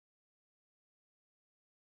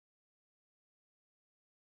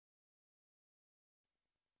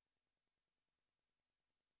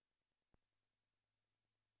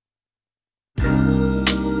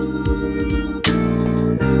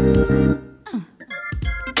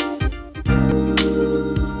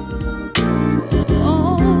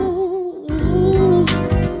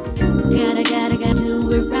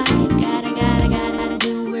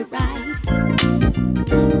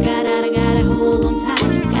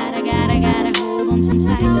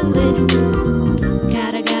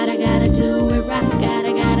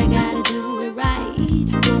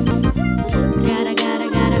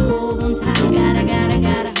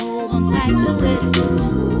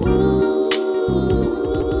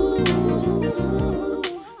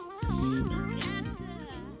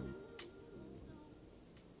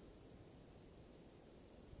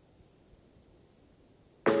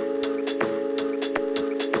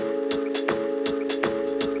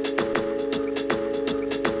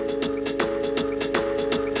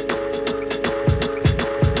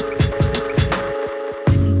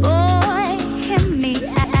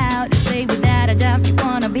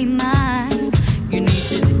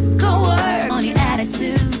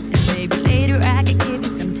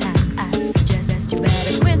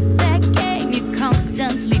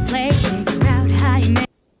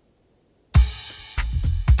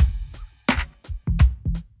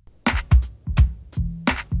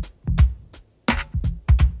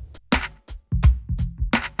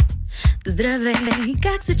Здравей,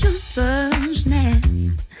 как се чувстваш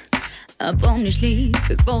днес? А помниш ли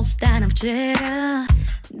какво стана вчера?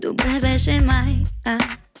 Добре беше май,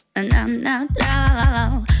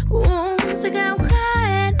 сега уха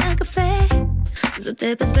е на кафе. За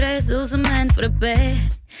теб еспресо, за мен фрапе.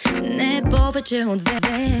 Не повече от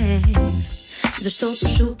две. Защото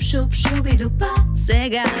шуп и допа.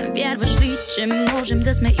 Сега вярваш ли, че можем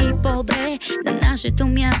да сме и по-добре? На нашето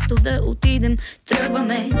място да отидем.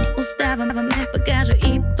 Тръгваме, оставаме багажа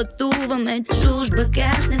и пътуваме. Чуж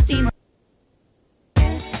багаж не взима.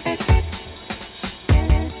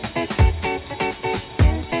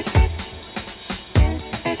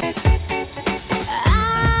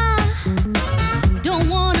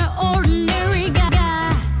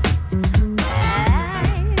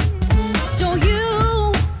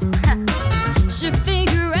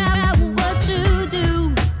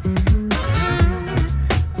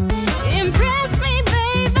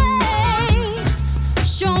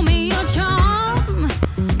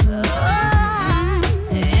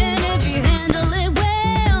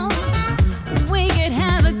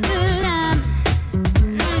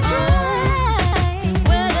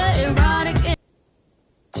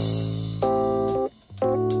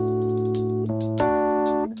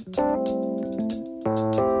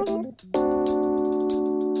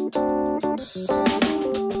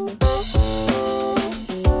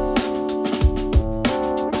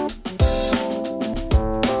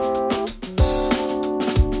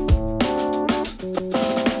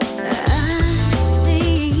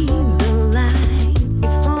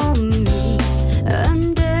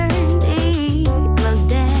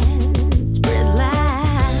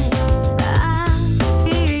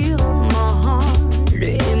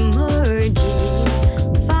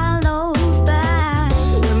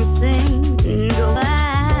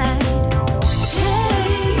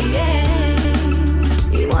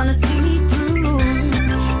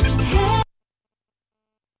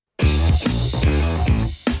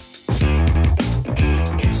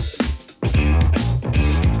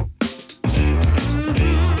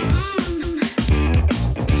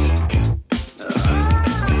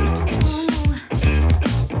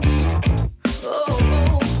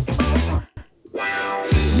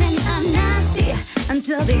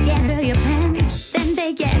 Until they get rid of your pants, then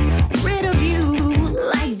they get rid of you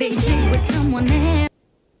like they did with someone else.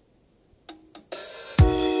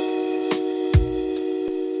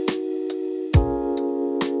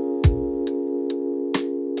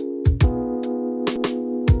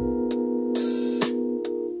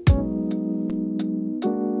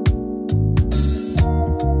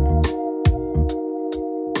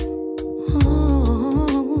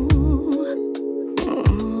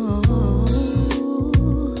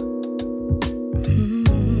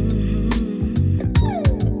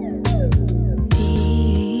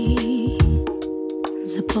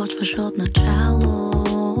 Започваш от начало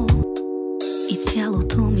и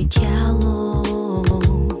цялото ми тяло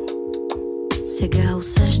сега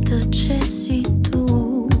усеща, че си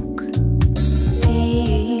тук.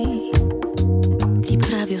 Ти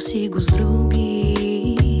правил си го с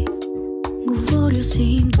други, говорил си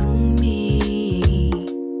им думи,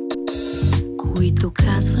 които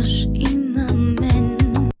казваш и на мен.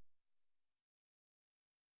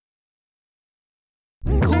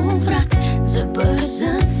 Врат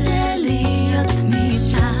забърза целият ми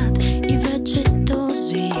свят и вече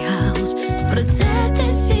този хаос в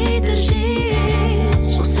ръцете си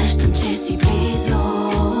държиш. Усещам, че си близо,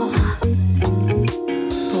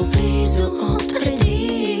 по-близо от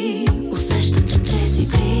преди. Усещам, че си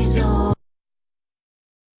близо.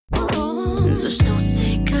 Защо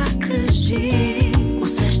сега кажи?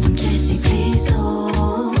 Усещам, че си близо.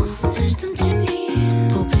 Усещам, че си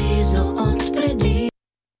по-близо от преди.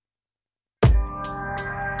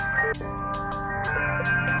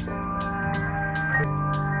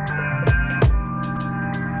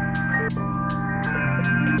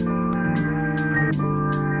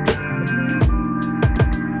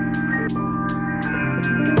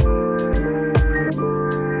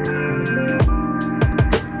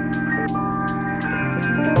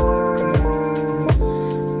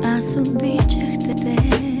 Аз обичах те,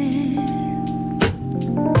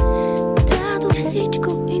 дадох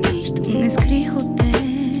всичко и нищо не скрих от те.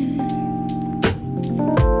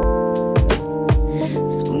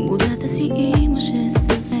 Свободата си имаше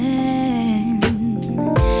със мен,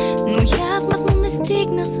 но явно не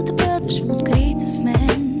стигна, за да бъдеш открит с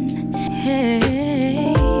мен.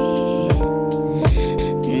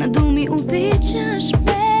 На думи обичаш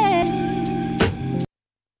ме.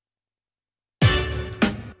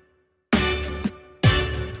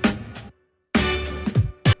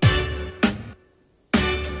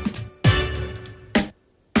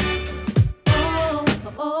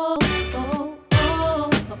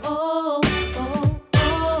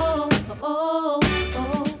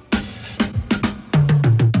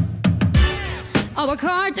 I work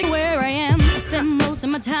hard to where I am. I spend most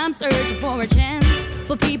of my time searching for a chance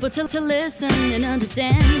for people to listen and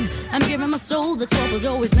understand. I'm giving my soul, that's what was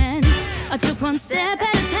always meant. I took one step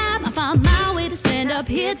at a time. I found my way to stand up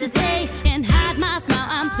here today and hide my smile.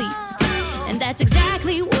 I'm pleased, and that's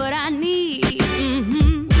exactly what I need.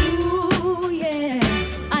 Ooh, yeah.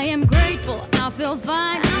 I am grateful. I feel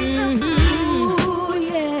fine. Ooh,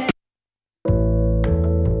 yeah.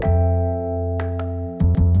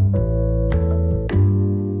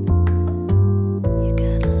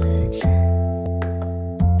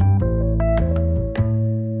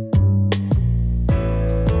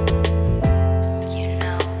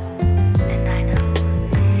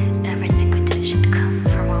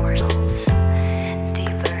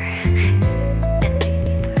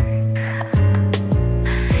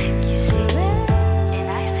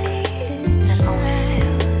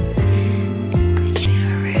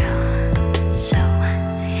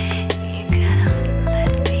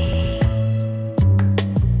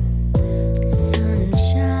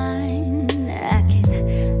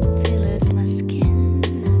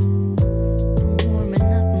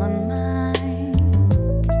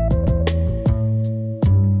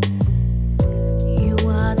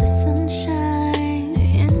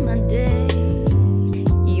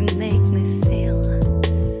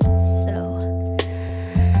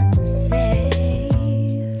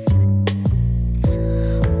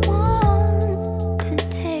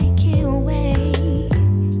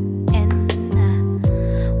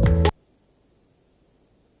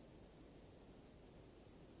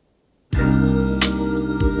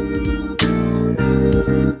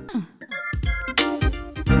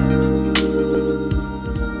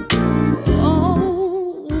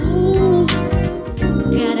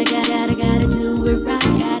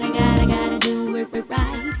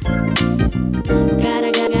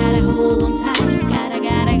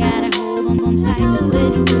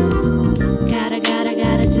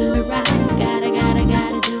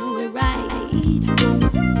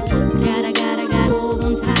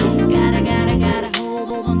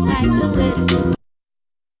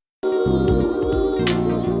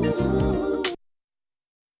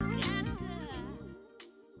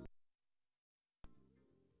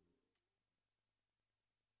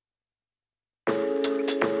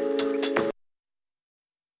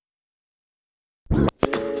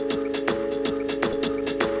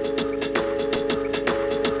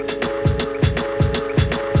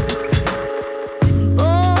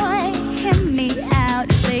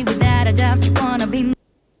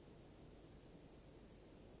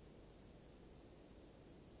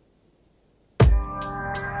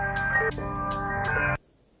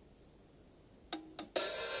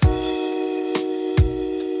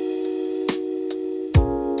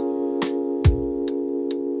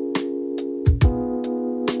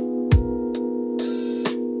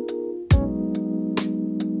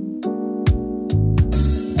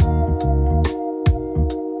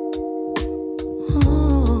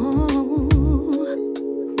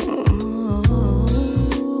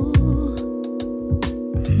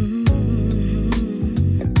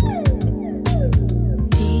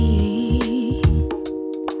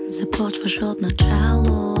 Започваш от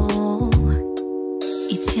начало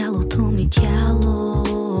и цялото ми тяло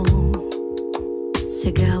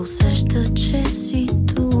сега усеща, че си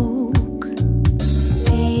тук.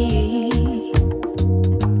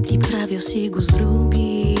 Ти правил си го с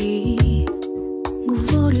други,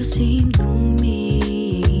 говорил си им думи,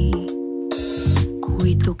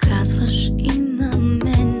 които казваш и на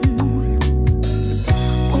мен.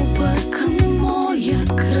 Объркам моя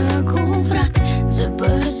кръговрат,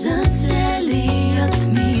 забърза целият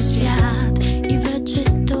ми свят и вече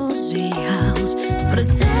този хаос в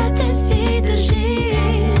ръцете си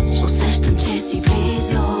държиш. Усещам, че си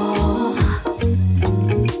близо,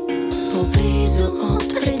 по-близо от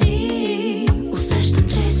преди. Усещам,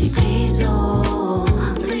 че си близо,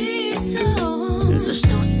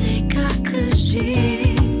 защо сега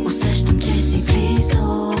кажи? Усещам, че си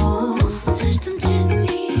близо.